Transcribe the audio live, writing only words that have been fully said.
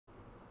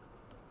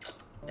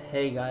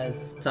Hey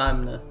guys,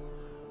 time to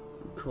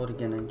record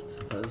again, I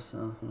suppose.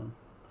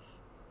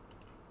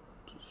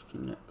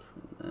 Disconnect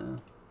from there.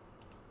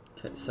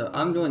 Okay, so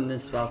I'm doing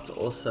this whilst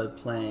also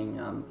playing,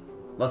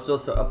 whilst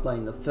also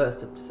uploading the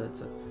first episode,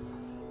 so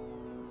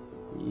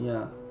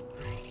yeah.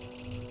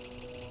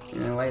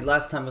 Anyway,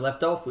 last time we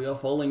left off, we were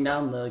falling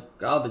down the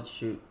garbage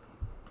chute.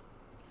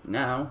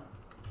 Now,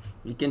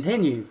 we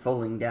continue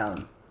falling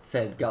down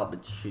said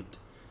garbage chute.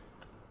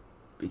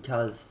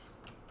 Because,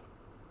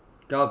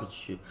 garbage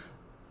chute.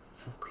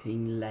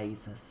 Fucking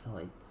laser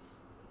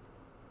sights.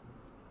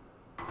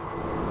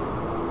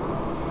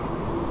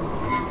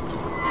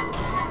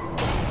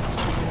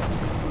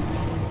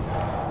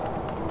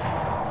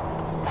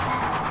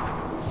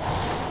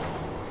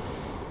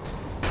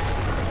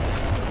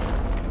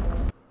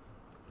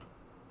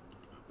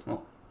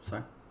 Oh,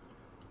 sorry.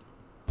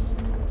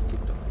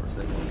 Kicked off for a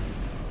second.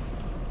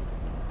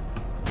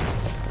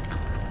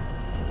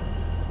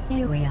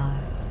 Here we are,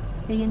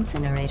 the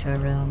incinerator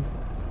room.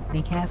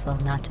 Be careful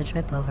not to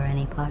trip over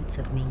any parts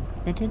of me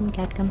that didn't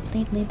get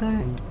completely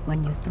burned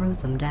when you threw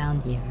them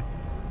down here.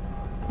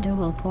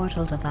 Dual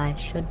portal device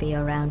should be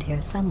around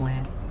here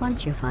somewhere.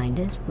 Once you find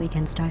it, we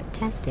can start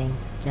testing,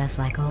 just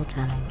like old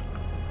times.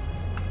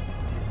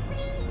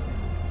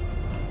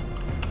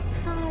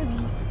 Sorry.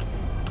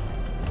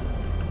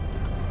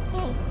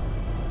 Hey.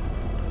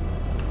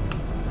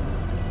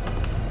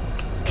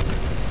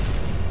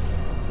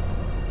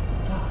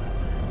 Fuck.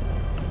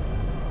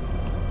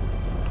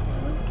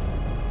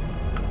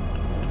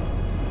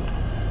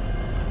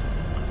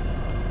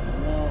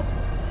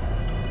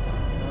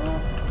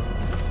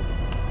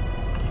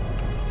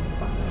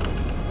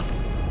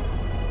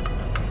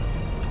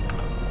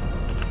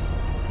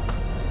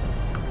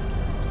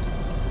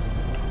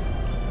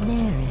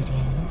 There it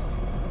is.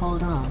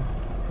 Hold on.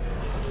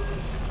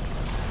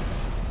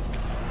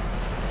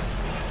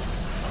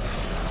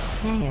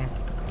 There.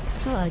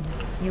 Good.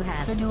 You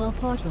have a dual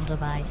portal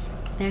device.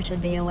 There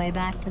should be a way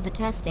back to the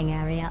testing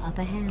area up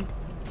ahead.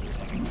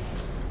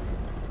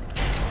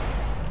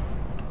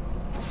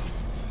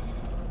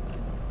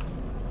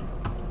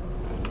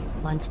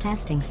 Once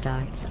testing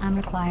starts, I'm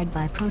required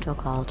by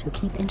protocol to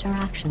keep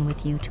interaction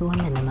with you to a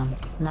minimum.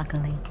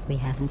 Luckily, we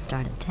haven't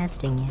started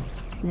testing yet.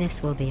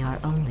 This will be our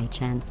only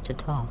chance to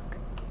talk.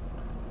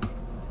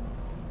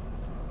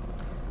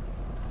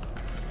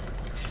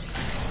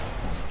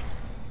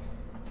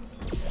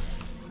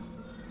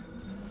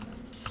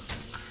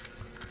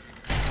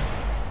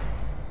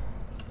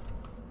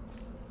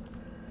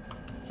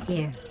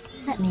 Here,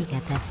 let me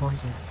get that for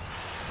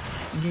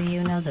you. Do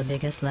you know the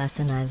biggest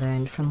lesson I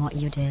learned from what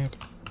you did?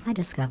 I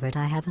discovered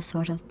I have a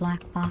sort of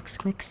black box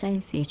quick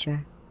save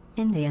feature.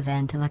 In the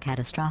event of a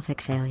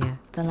catastrophic failure,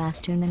 the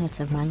last 2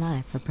 minutes of my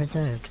life are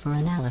preserved for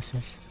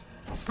analysis.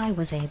 I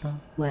was able,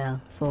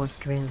 well,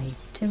 forced really,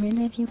 to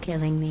relive you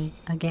killing me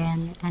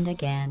again and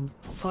again,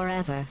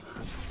 forever.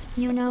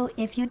 You know,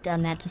 if you'd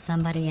done that to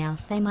somebody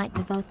else, they might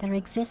devote their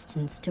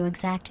existence to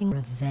exacting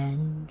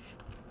revenge.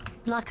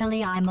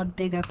 Luckily, I'm a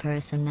bigger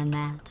person than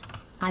that.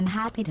 I'm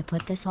happy to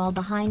put this all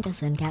behind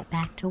us and get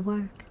back to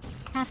work.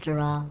 After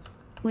all,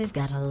 we've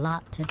got a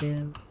lot to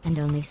do, and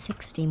only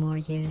 60 more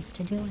years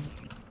to do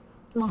it.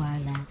 More or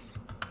less.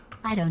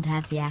 I don't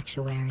have the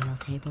actuarial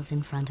tables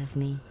in front of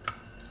me.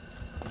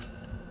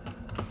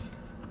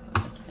 I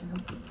can't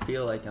help but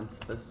feel like I'm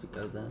supposed to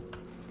go there.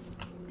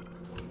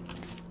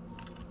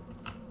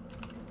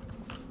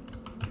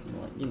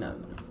 Well, you know,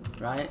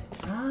 right?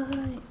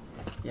 Right.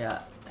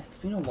 Yeah, it's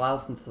been a while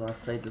since I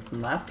last played this,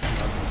 and last time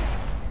I was on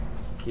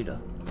the computer.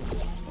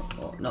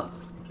 Or not,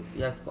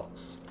 the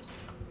Xbox.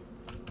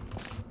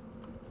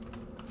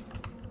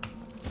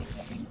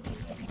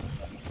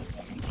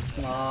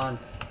 Come on.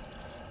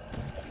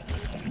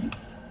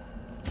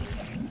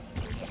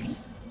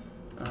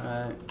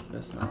 Alright,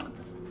 guess not.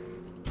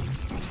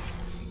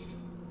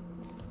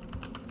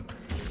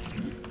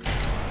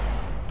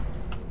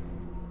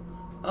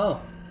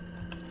 Oh.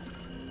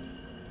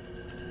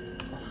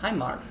 Hi,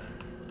 Mark.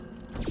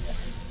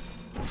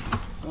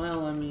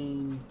 Well, I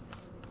mean...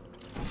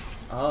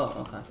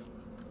 Oh, okay.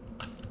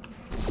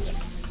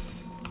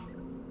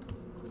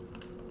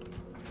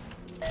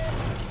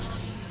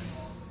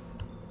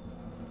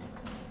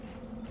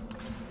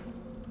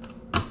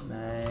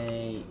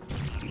 Mate.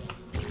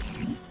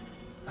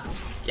 Oh,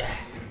 yeah,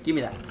 give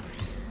me that.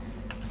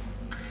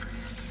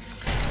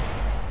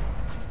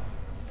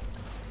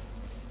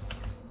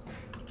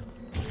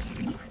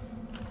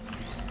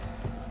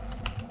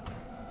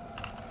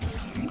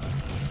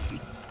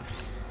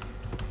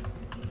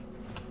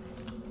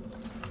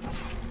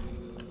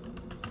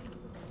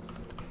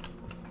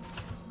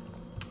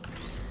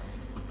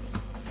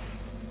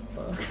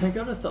 I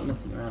gotta stop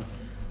messing around.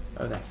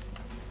 Okay.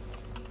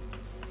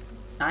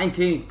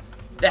 19.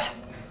 Yeah.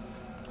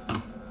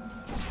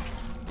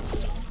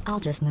 I'll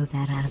just move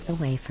that out of the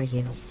way for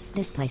you.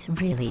 This place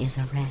really is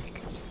a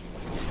wreck.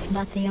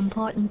 But the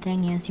important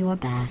thing is you're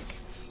back.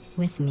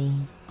 With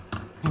me.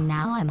 And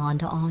now I'm on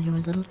to all your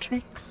little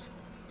tricks.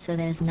 So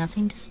there's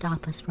nothing to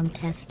stop us from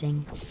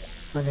testing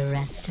for the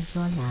rest of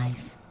your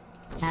life.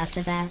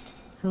 After that,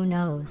 who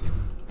knows?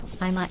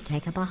 I might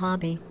take up a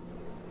hobby.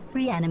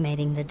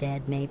 Reanimating the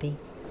dead, maybe.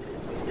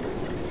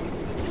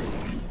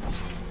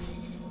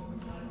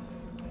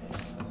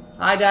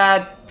 Hi,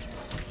 Dad.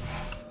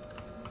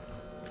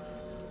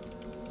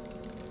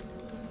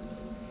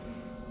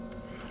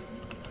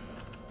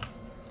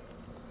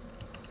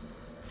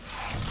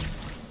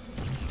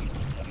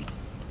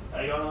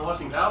 Are you going on the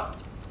washing, pal?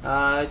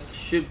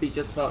 Should be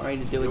just about ready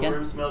to do Your again.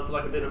 room smells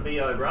like a bit of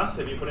BO grass.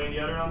 Have you put any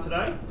deodorant on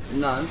today?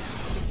 No.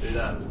 Do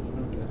that.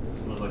 Okay. It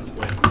smells like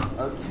sweat.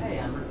 Okay,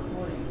 I'm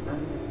recording.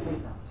 I'm gonna say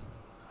that.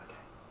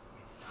 Okay.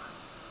 It's time.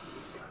 You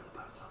need to go to the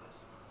post office.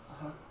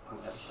 So, I'm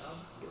gonna have a shower,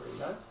 get ready to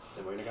go.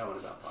 Then we're gonna go in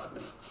about 5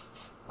 minutes.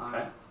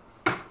 Okay?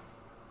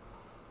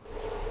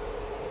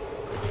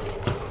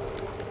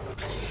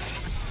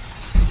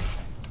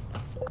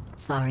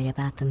 Sorry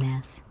about the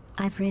mess.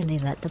 I've really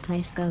let the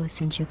place go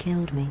since you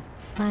killed me.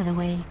 By the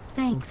way,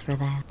 thanks for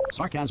that.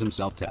 Sarcasm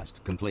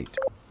self-test complete.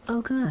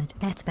 Oh good,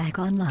 that's back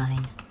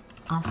online.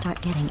 I'll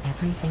start getting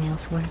everything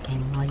else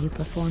working while you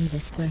perform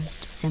this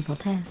first simple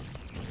test,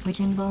 which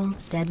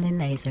involves deadly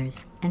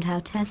lasers and how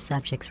test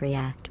subjects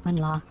react when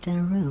locked in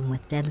a room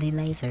with deadly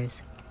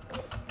lasers.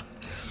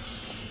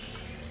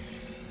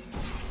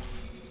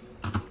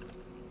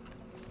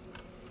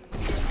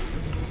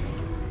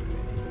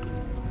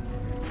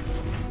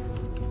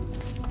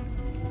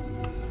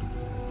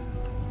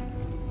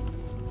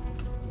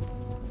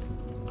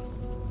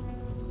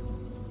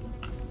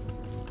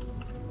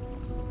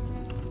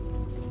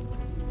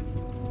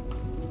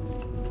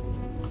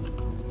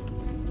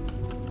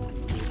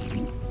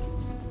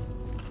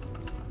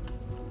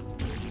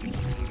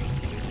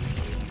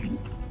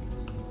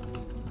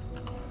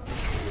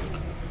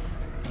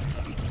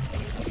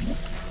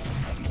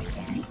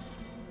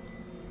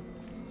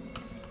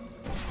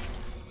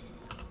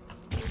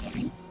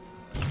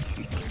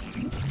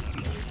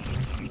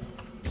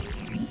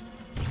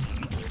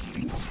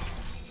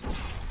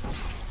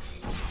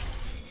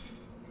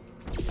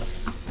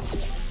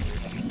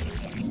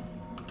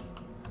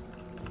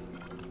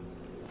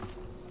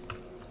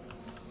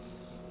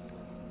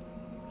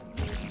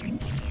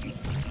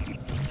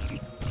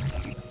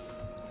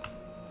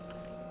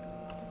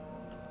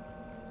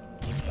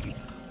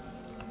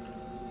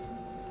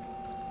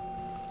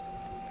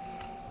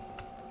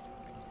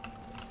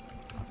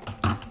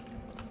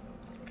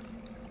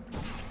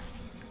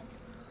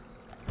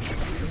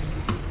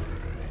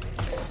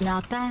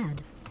 Not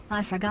bad.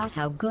 I forgot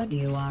how good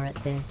you are at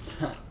this.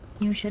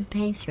 You should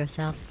pace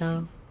yourself,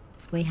 though.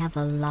 We have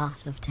a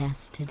lot of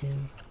tests to do.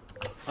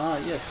 Ah,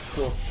 yes, of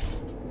course.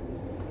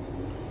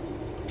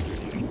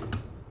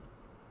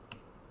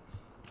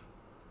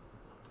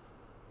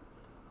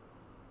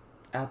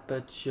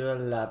 Aperture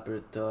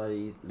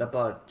laboratories.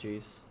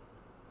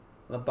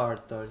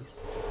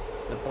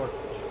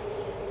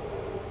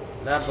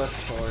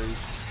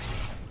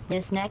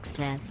 This next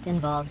test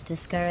involves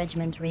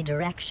discouragement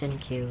redirection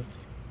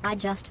cubes. I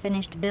just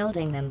finished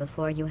building them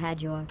before you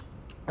had your,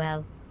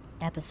 well,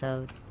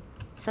 episode.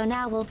 So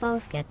now we'll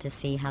both get to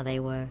see how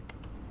they work.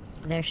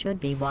 There should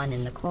be one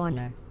in the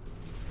corner.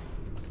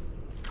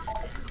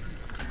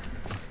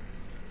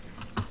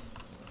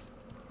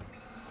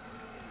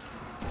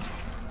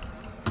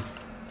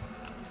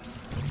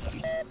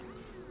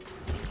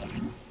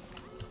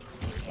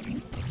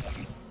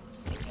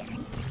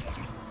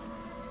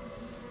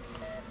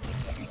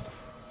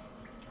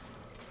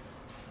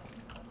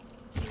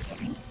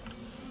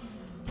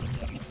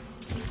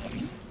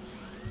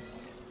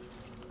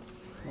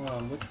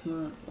 Which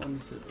one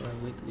is it where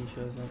weekly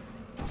shows up?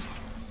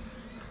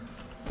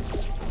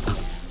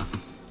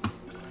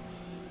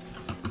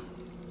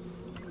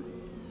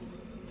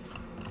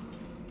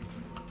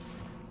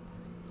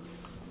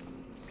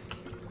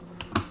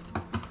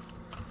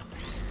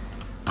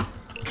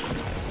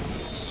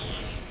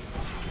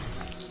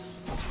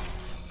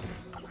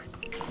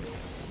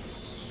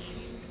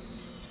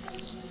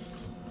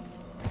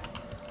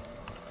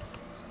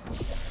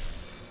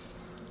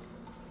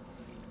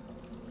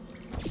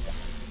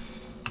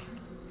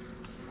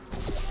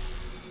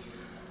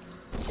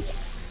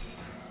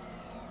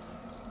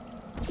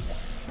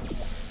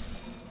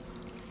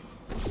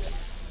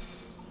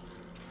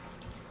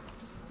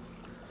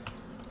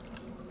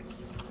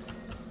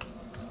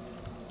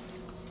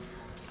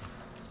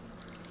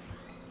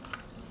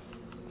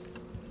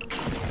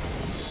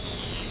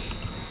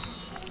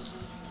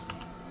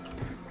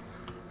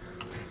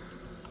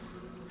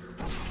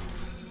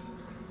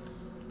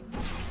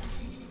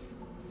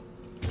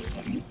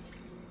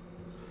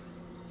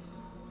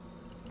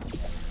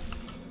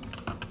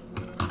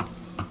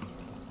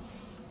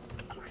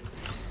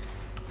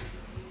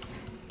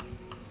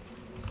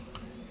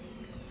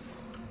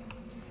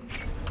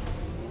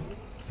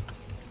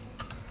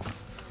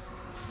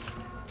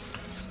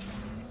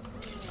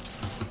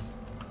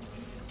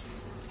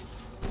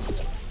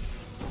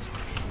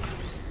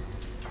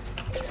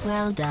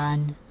 Well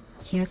done.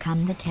 Here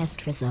come the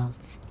test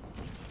results.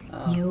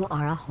 You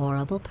are a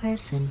horrible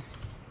person.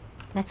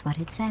 That's what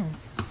it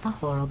says. A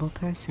horrible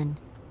person.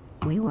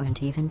 We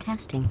weren't even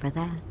testing for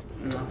that.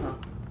 Uh-huh.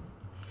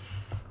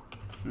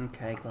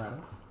 Okay,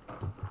 Gladys.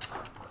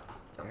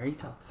 Very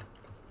toxic.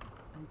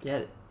 I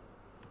get it.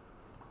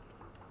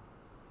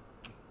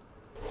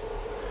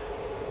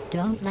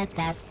 Don't let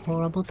that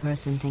horrible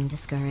person thing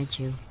discourage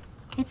you.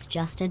 It's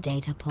just a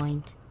data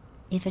point.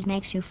 If it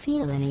makes you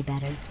feel any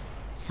better,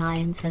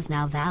 science has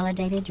now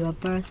validated your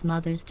birth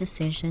mother's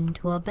decision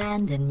to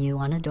abandon you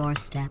on a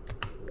doorstep.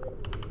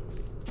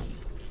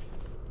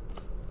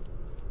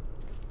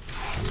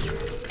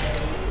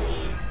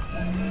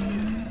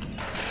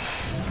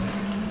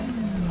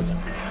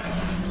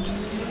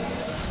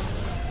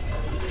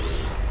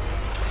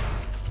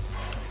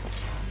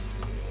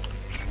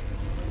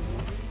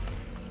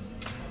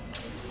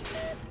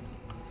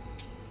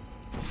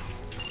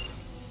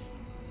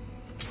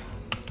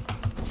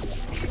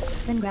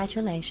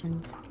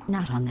 Congratulations.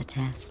 Not on the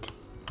test.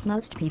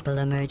 Most people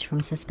emerge from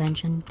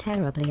suspension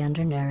terribly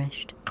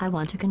undernourished. I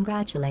want to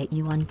congratulate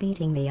you on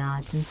beating the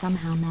odds and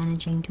somehow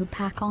managing to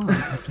pack on a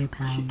few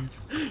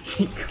pounds.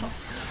 She got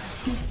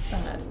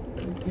fat.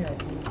 Okay.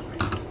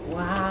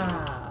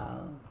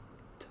 Wow.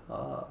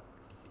 Talks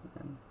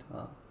and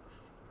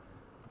talks.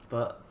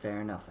 But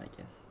fair enough, I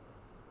guess.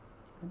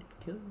 I did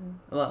kill her.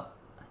 Well,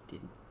 I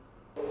didn't.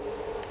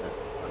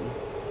 That's funny.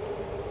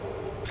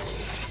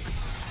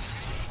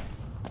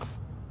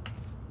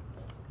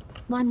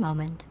 One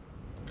moment.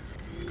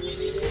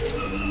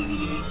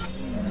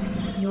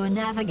 You're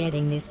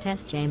navigating these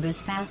test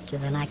chambers faster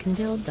than I can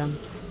build them,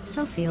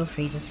 so feel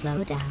free to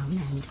slow down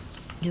and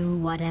do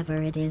whatever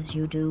it is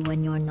you do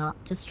when you're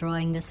not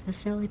destroying this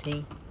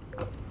facility.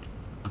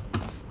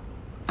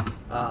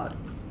 Not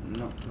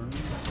really.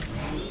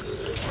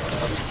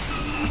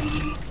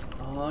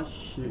 Oh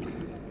shit.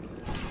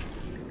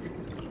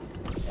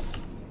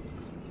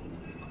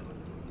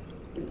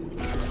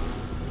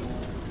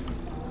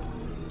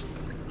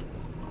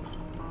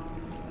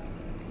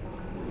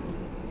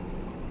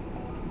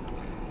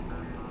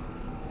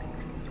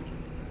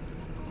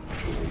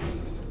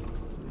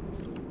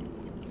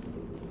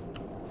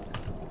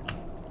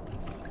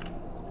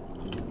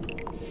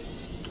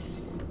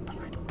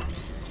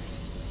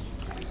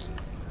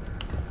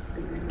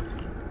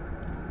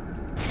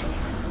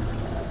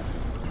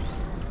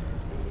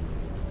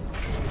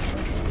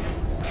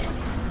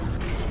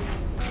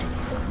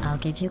 I'll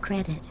give you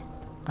credit.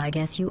 I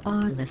guess you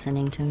are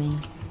listening to me.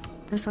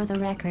 But for the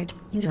record,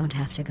 you don't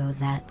have to go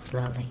that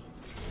slowly.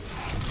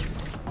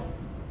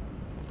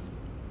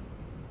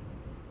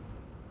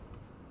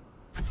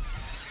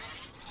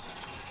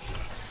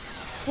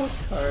 Poor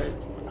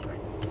turrets.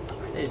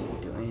 They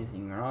didn't do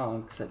anything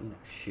wrong except,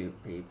 shoot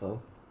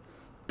people.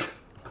 Her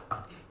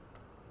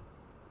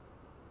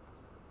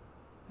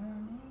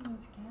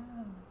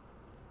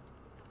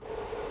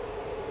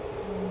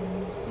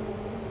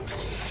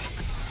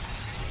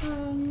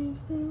name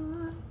is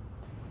Carolyn.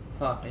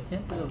 Fuck, I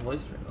can't do the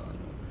voice reveal anymore.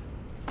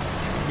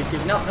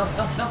 No.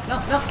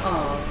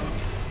 Oh.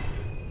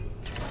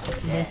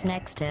 This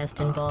next test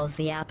involves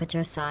the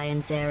Aperture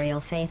Science Aerial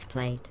Faith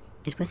Plate.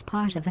 It was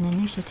part of an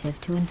initiative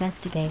to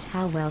investigate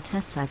how well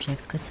test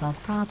subjects could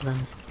solve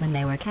problems when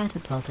they were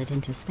catapulted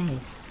into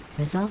space.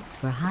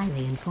 Results were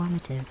highly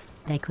informative.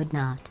 They could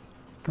not.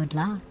 Good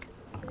luck.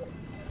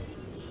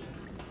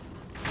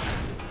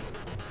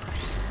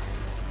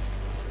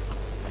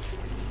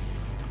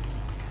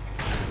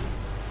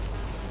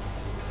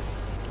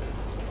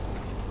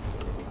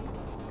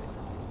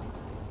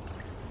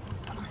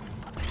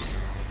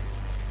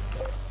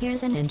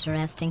 Here's an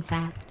interesting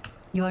fact.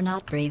 You're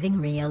not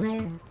breathing real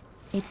air.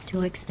 It's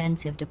too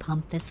expensive to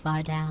pump this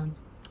far down.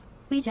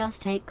 We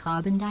just take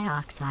carbon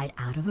dioxide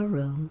out of a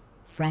room,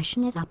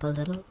 freshen it up a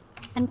little,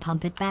 and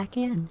pump it back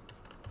in.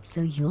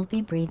 So you'll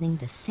be breathing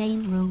the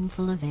same room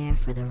full of air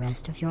for the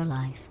rest of your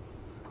life.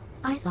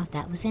 I thought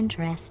that was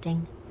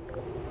interesting.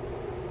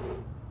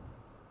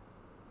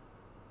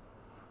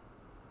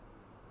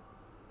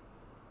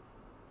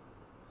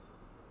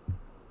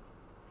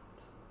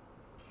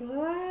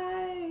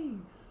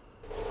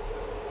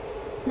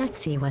 Let's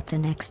see what the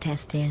next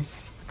test is.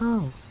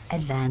 Oh,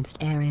 advanced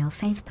aerial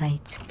faith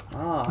plates.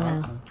 Oh, Well,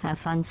 awesome. have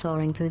fun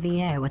soaring through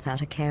the air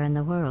without a care in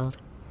the world.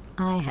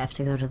 I have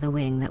to go to the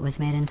wing that was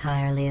made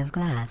entirely of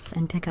glass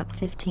and pick up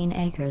 15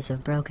 acres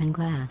of broken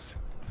glass.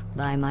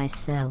 By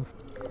myself.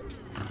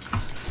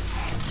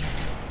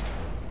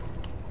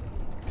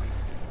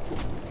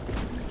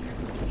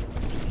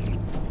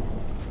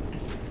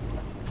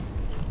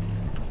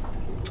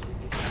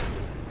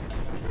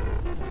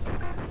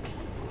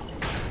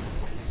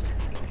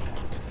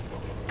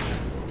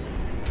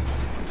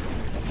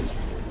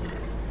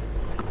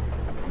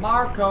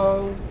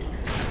 Marco.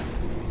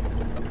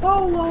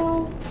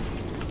 Polo.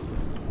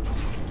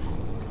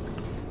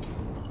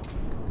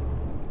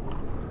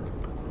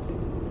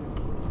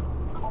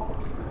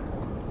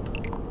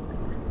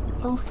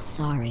 Oh,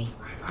 sorry.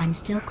 I'm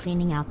still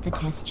cleaning out the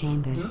test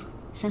chambers,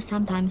 so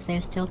sometimes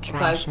there's still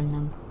trash in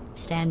them,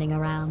 standing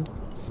around,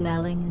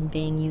 smelling and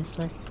being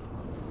useless.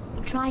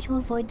 Try to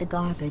avoid the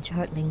garbage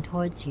hurtling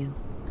towards you.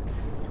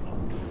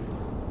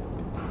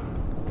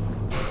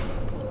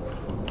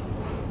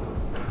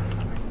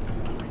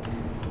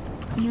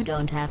 You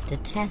don't have to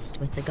test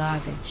with the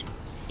garbage.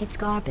 It's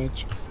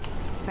garbage.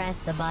 Press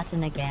the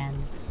button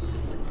again.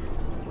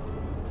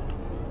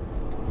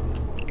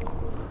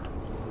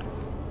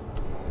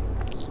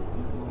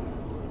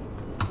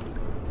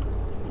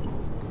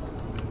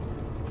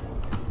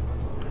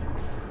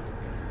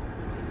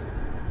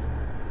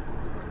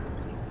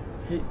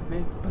 Hit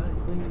me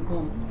badly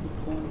one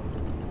more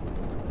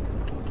time.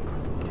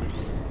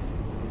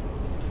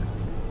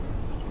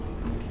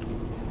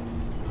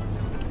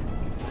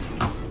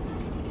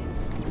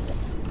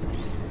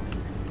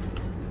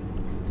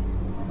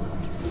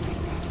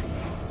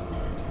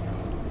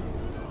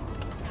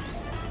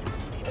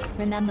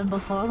 Remember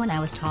before when I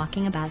was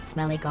talking about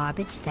smelly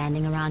garbage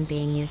standing around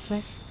being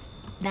useless?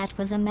 That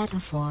was a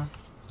metaphor.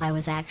 I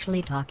was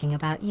actually talking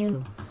about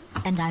you.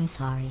 And I'm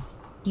sorry.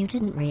 You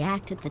didn't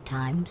react at the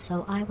time,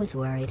 so I was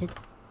worried it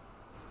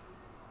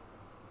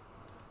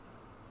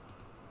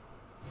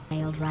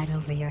sailed right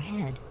over your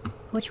head,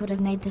 which would have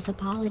made this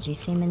apology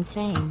seem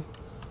insane.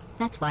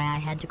 That's why I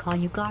had to call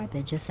you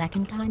garbage a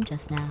second time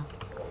just now.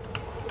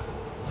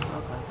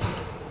 Okay.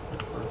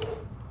 That's fine.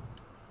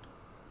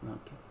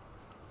 Okay.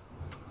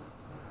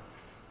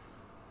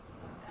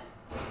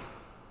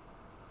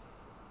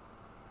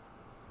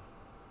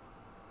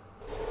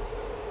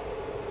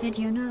 Did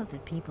you know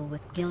that people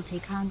with guilty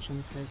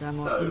consciences are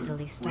more So, easily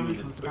we need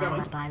startled to- we're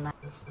going. by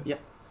Yep.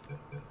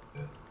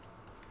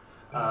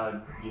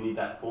 You need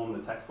that form, the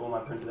tax form I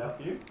printed out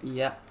for you?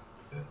 Yeah.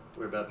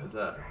 Whereabouts is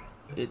that?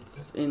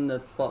 It's in the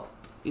spot.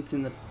 It's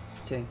in the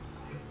thing.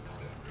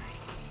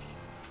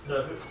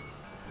 So,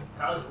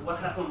 what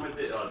happened with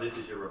this? Oh, this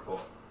is your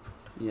report.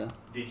 Yeah.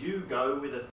 Did you go with a